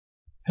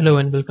Hello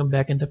and welcome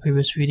back. In the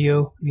previous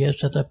video we have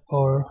set up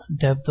our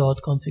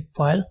dev.config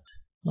file.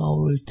 Now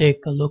we'll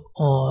take a look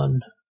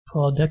on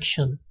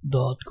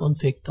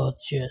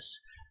production.config.js.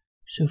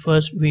 So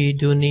first we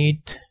do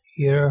need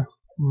here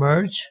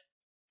merge,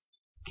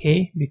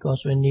 okay,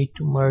 because we need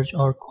to merge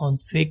our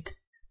config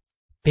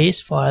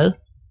base file,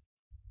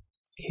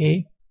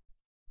 okay,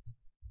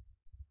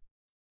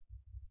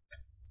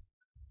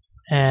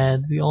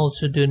 and we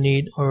also do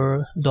need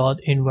our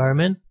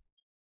 .environment,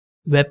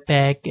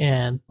 WebPack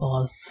and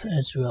path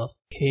as well.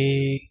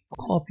 Okay,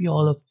 copy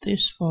all of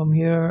this from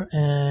here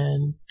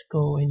and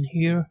go in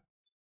here,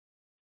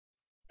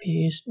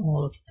 paste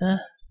all of that,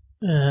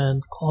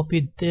 and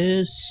copy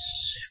this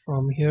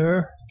from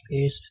here,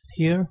 paste it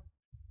here,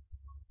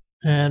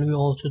 and we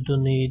also do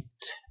need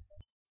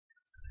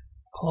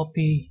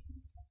copy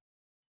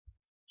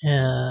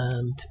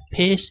and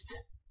paste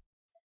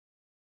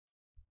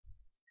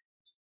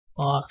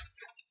path,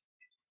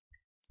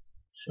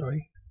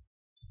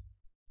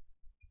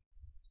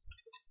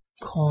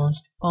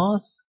 const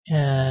path,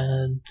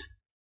 and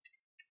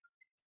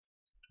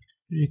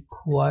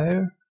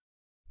require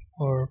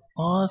our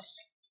path,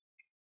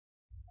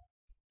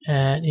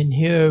 and in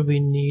here we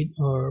need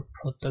our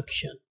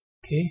production.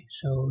 Okay,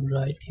 so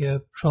right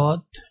here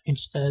prod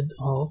instead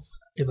of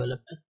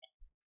development,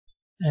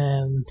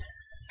 and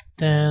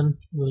then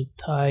we'll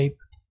type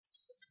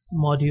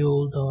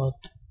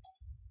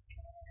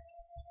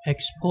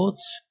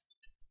module.exports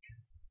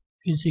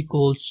is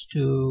equals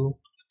to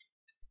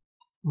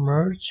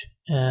merge,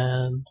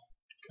 and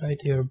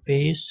right here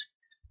base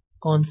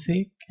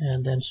config,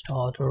 and then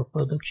start our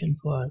production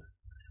file.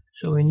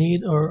 So we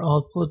need our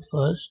output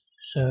first,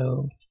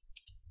 so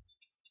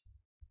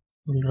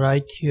we'll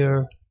write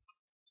here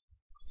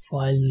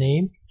file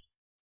name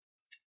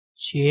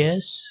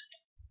JS,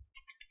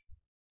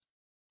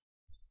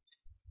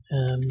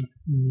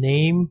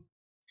 name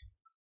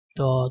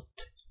dot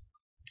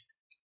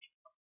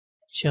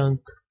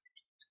chunk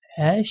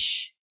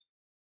hash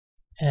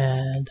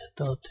and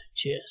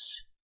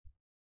 .js,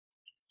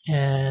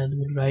 and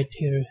we'll write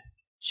here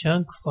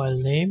chunk file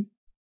name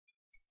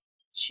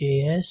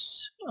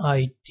JS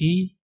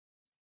ID,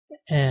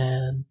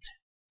 and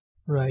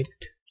write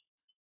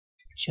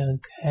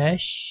chunk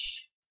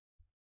hash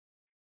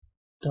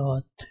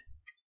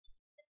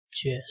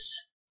 .js,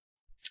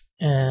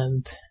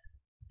 and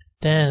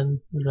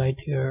then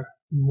write here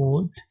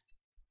mode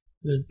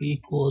will be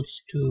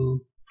equals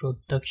to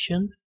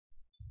production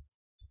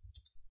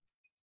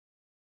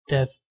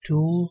dev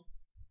tool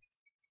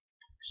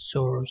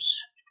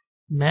source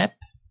map,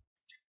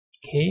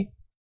 okay,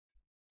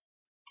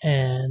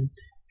 and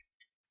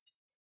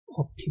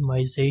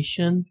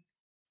optimization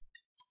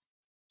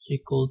is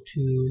equal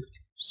to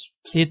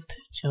split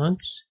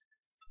chunks,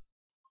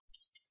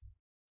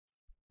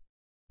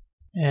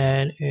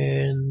 and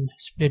in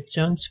split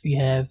chunks we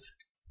have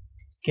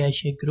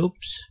cache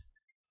groups,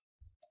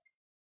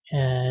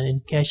 and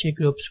in cache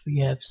groups we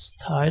have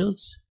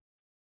styles,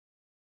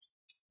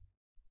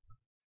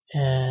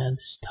 and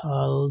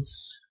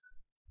styles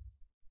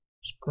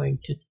is going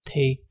to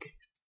take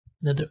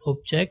another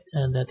object,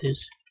 and that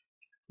is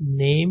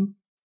name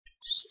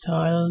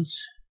styles,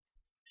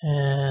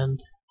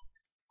 and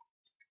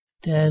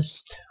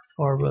test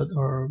forward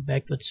or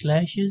backward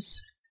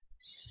slashes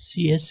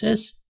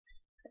CSS,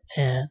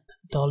 and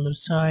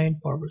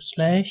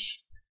 $/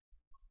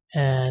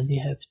 and we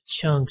have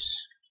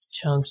chunks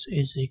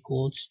is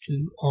equals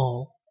to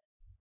all,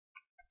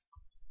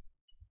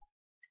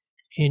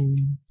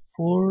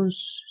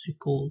 enforce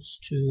equals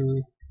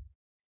to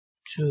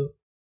true,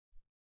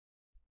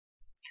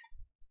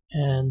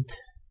 and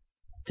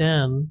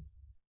then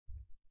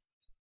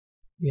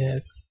we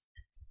have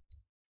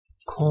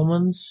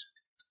commons,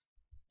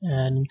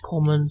 and in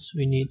commons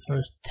we need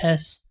our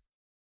test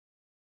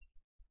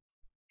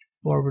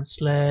 /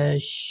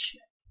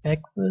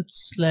 backward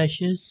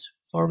slashes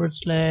 /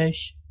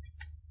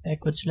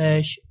 backward /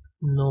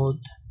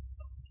 node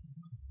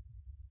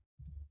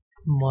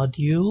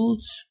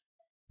modules,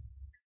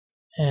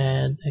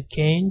 and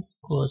again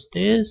close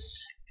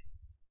this,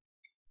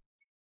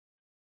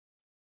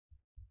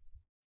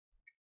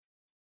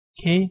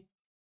 okay,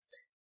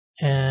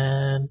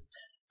 and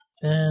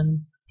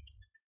then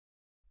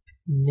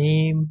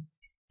name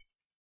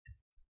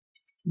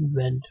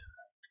vendor,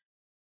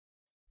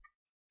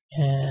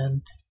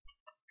 and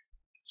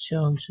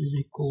chunks is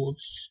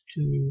equals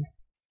to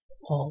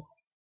all,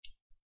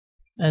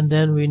 and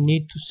then we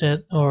need to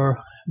set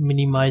our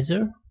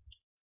minimizer,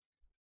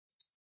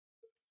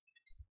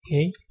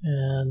 okay,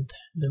 and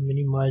the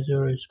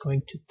minimizer is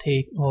going to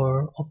take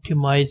or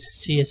optimize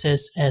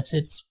CSS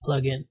assets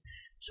plugin,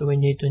 so we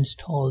need to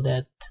install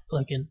that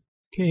plugin.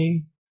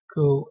 Okay,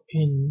 go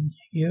in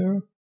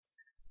here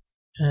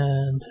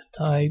and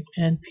type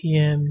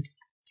npm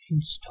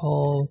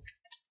install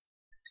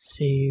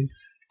save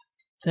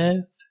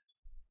dev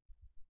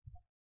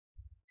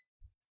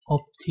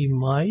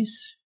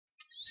optimize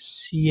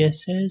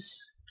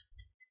CSS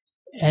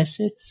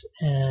assets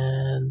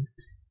and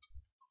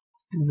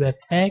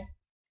WebPack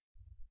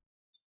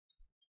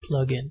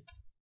plugin.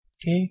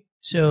 Okay,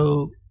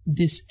 so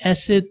this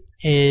asset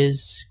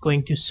is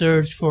going to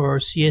search for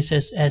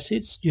CSS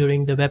assets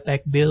during the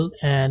Webpack build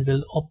and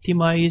will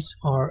optimize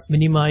or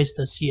minimize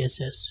the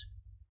CSS.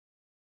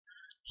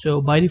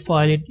 So by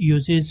default it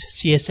uses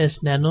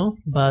CSS Nano,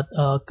 but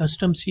a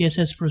custom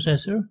CSS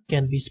processor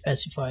can be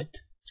specified.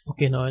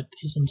 Okay, now it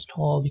is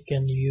installed, you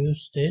can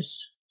use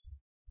this.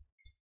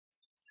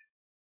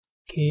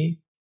 Okay,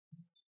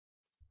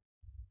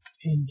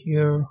 in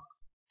here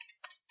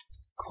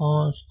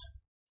const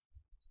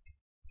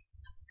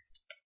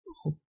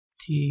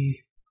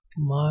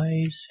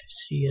optimize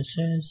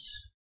CSS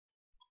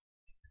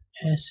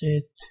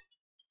asset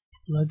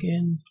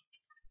plugin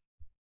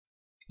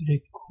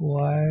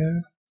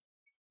require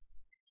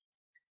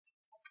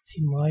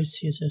optimize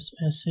CSS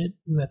asset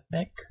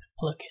Webpack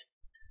plugin.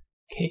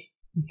 Okay,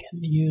 you can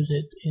use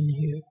it in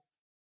here.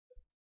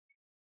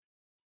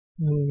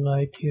 We'll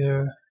write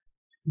here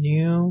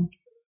new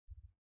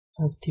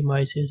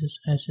optimize CSS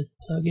asset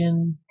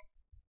plugin.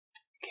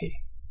 Okay.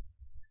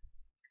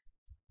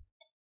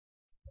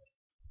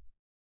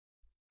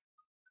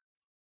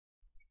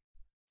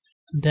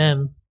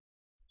 Then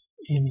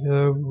in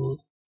here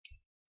we'll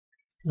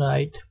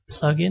write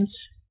plugins.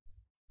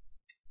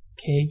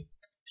 Okay,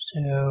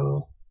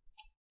 so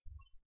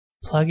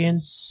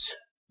plugins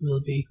will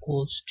be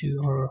equals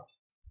to our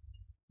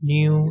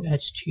new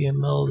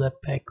HTML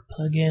Webpack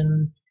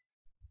plugin.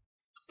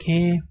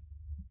 Okay,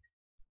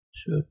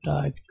 so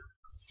type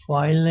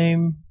file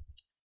name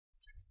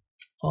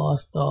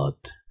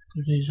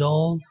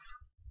path.resolve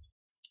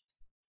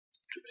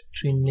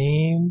directory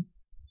name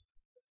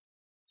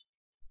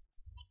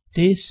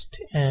dist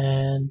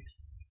and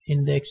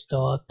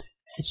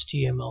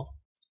index.html.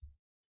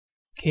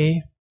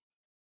 Okay,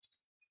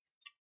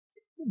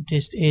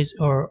 this is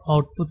our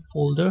output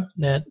folder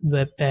that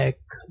Webpack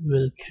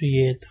will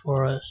create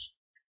for us.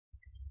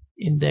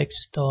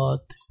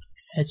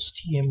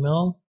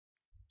 Index.html,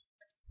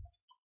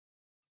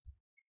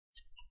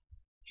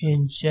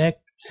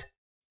 inject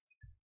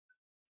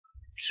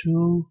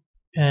true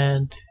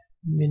and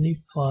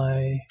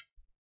minify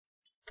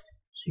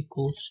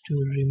equals to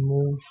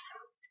remove.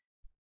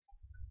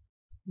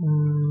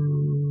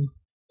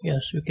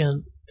 Yes, we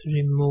can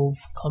remove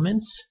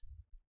comments.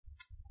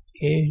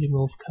 Okay,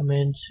 remove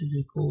comments is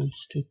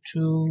equals to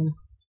true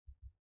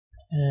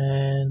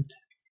and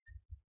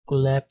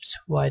collapse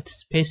white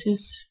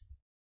spaces.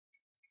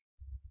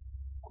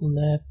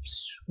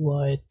 Collapse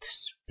white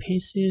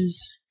spaces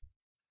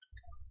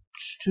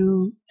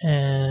true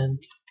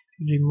and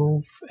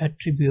remove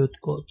attribute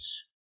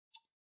codes.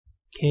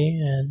 Okay,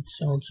 and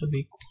it's also be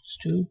equals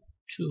to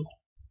true.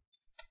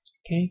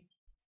 Okay,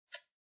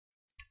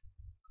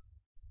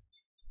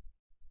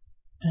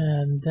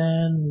 and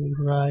then we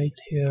write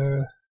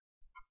here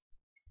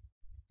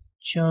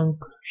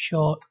chunk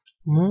short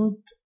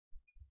mode,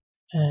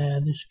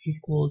 and this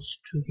equals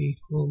to be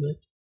equal with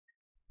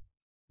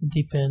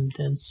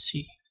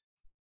dependency.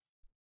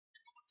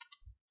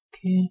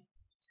 Okay,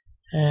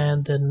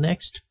 and the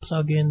next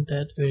plugin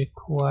that we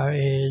require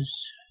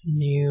is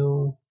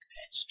new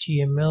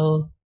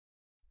HTML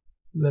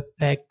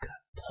Webpack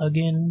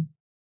plugin,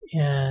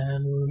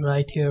 and we'll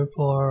write here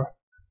for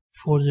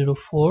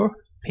 404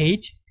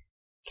 page.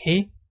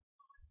 Okay,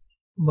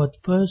 but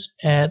first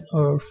add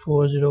our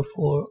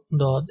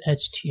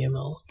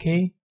 404.html.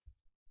 okay,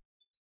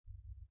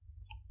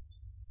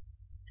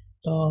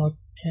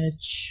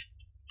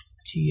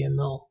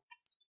 .html.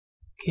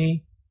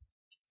 okay,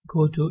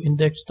 go to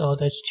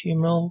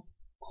index.html,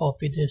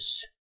 copy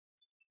this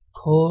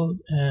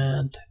code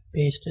and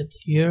paste it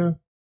here.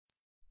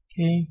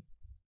 Okay,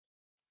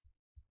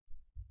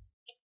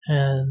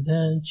 and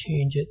then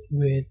change it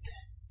with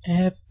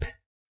app.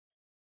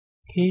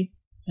 Okay,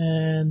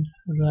 and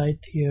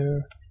write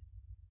here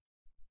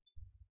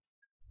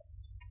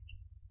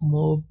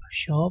mob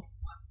shop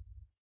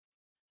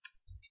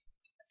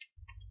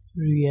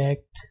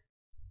React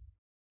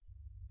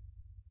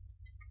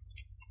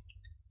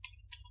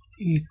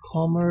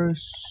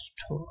E-Commerce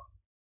store.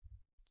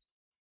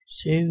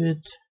 Save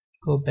it,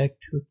 go back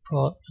to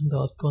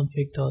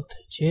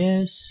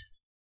prod.config.js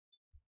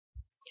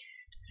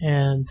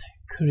and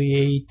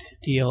create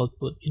the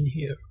output in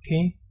here.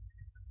 Okay,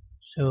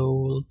 so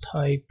we'll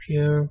type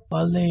here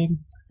file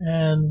name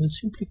and we'll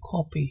simply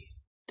copy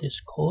this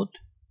code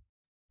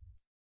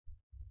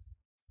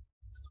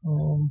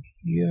from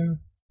here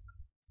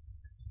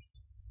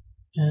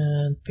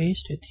and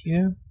paste it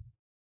here.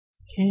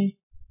 Okay,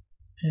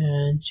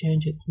 and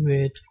change it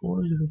with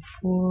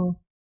 404.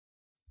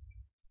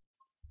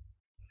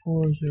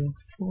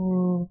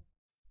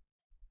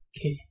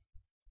 Okay,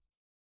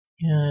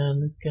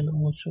 and we can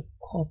also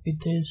copy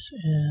this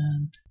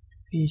and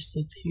paste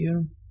it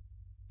here.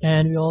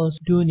 And we also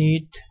do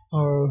need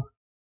our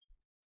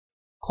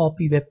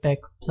copy Webpack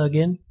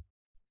plugin.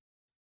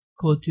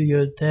 Go to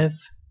your dev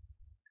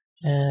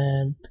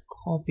and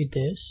copy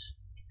this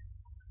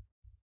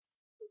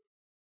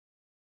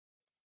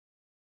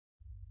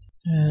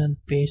and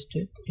paste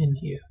it in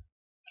here.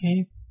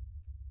 Okay,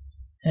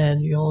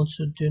 and we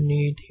also do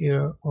need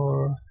here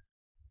our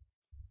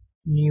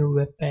new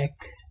webpack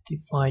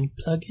define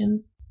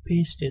plugin,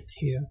 paste it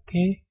here.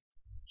 Okay,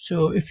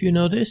 so if you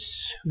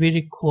notice, we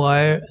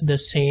require the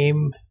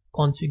same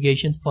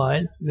configuration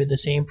file with the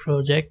same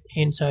project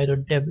inside our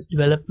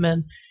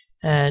development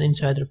and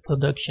inside our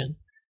production.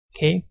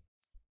 Okay,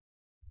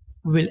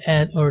 we'll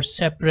add our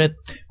separate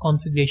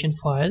configuration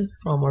file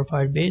from our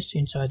Firebase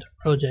inside our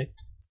project.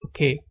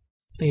 Okay,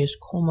 place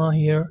comma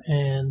here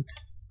and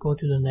go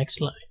to the next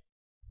line.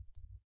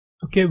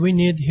 Okay, we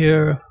need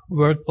here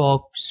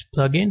workbox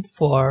plugin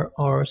for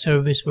our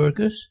service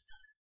workers.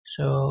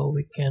 So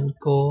we can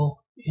go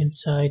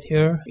inside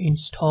here, you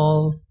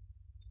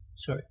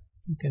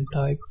can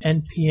type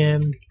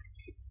npm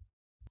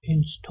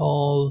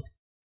install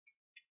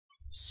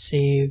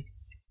save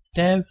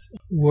dev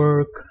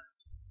workbox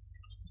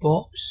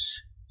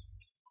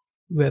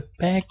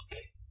webpack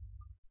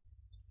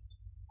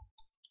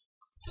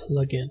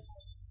plugin,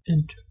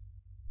 enter.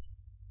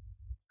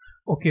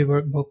 Okay,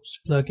 workbox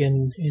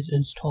plugin is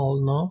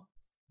installed now.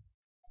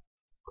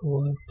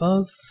 Go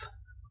above.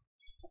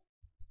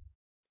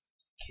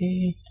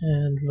 Okay,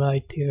 and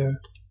right here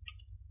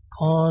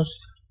cost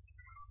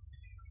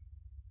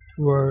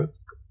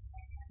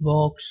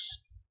workbox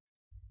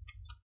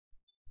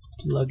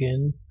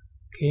plugin.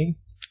 Okay,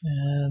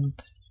 and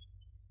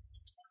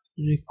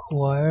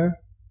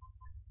require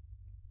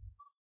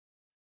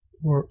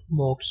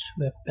workbox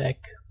webpack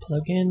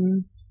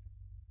plugin,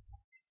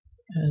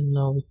 and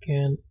now we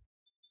can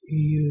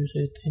use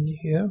it in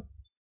here.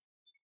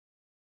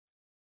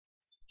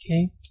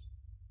 Okay,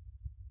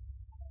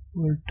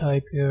 we'll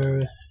type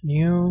here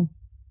new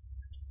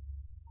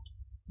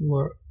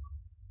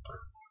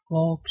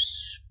workbox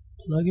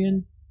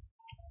plugin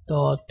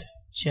dot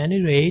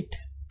generate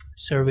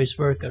service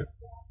worker.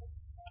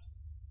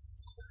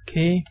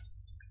 Okay,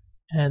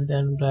 and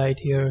then right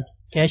here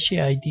cache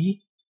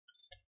ID.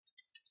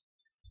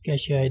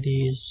 Cache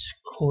ID is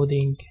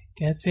coding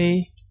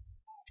cafe,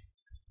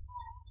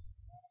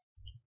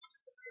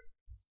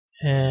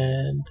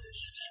 and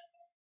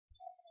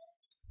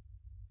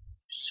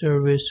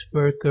service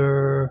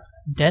worker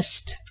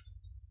dest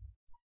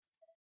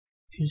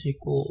is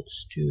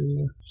equals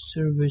to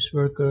service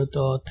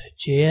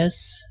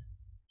worker.js.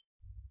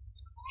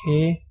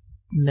 Okay,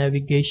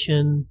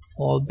 navigation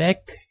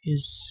fallback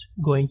is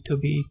going to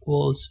be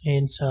equals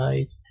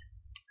inside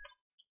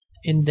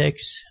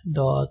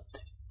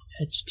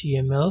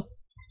index.html.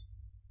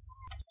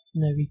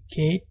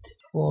 Navigate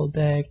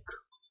fallback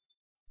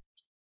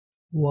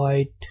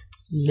white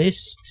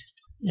list,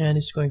 and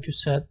it's going to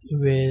set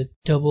with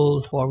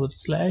double /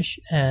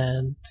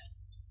 and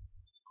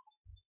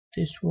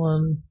this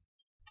one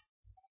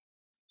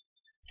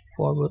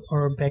forward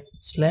or /.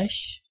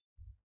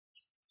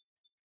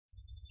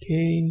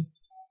 Okay,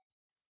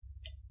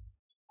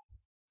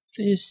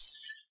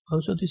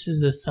 this is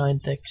the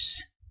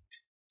syntax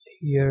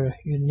here.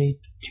 You need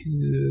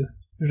to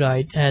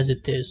write as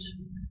it is.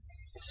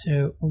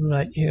 So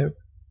right here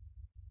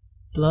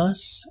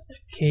plus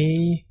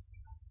okay,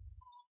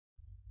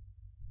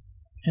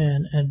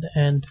 and at the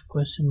end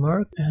question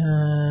mark,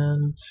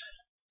 and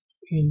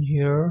in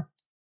here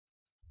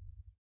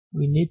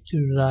we need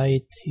to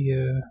write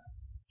here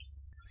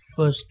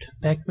first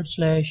 /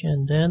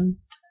 and then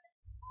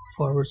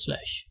 /.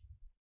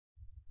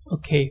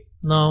 Okay,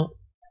 now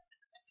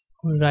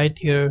we write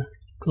here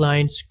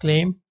client's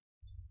claim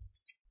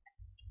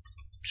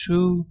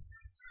true,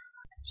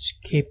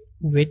 skip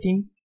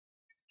waiting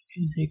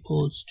is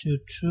equals to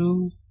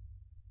true,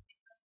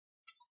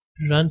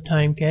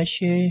 runtime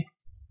cache,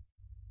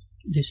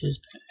 this is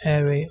the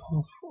array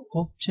of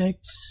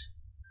objects.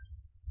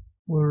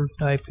 We'll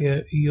type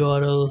here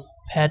URL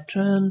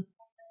pattern,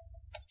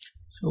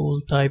 so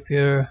we'll type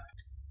here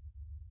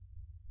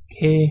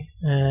okay,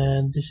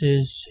 and this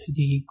is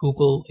the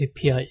Google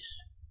APIs,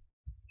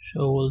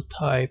 so we'll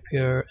type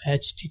here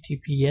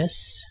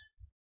https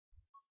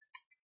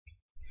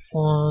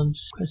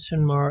fonts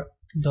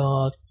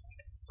dot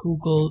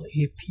Google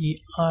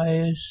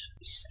APIs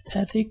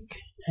static,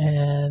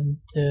 and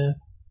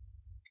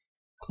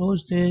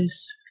close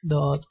this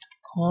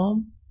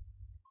 .com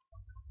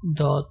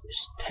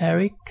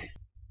 .static,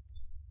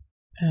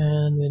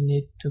 and we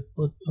need to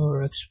put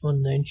our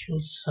exponential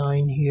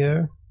sign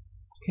here.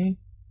 Okay,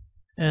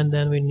 and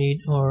then we need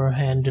our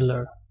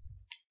handler.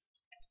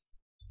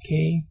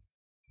 Okay,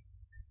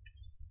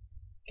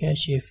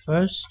 cache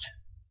first.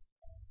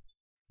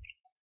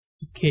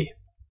 Okay,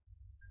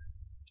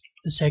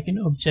 the second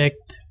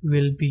object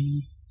will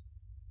be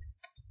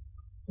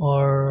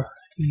our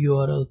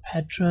URL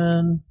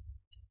pattern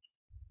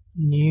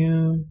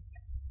new,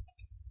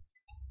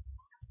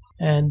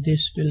 and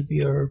this will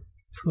be our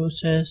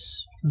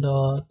process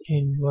dot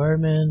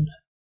environment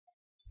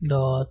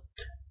dot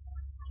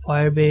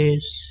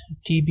Firebase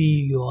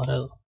DB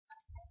URL.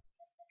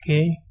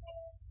 Okay,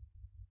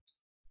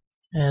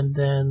 and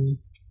then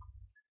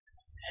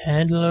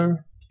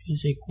handler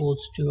is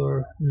equals to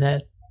our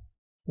net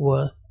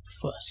worth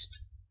first.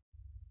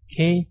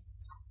 Okay,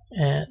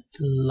 and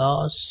the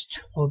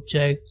last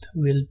object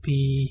will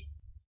be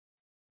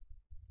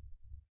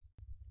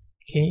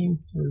Okay,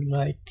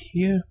 right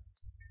here.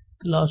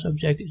 The last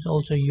object is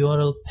also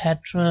URL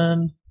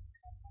patron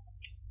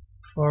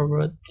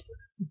forward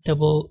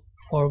double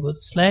forward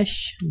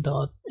slash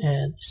dot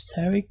and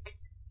asterisk,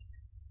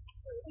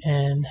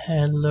 and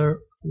handler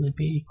will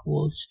be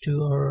equals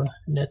to our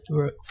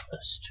network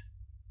first.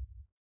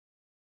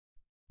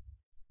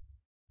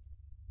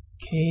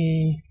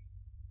 Okay,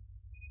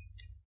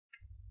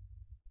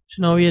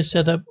 so now we have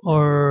set up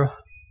our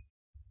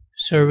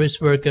service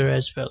worker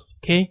as well.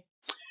 Okay,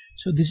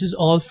 so this is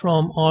all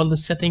from all the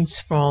settings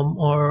from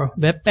our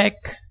Webpack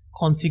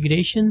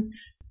configuration.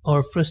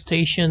 Our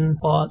frustration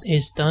part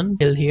is done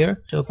till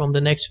here. So from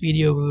the next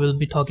video we will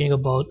be talking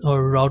about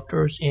our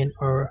routers in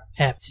our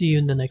app. See you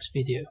in the next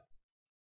video.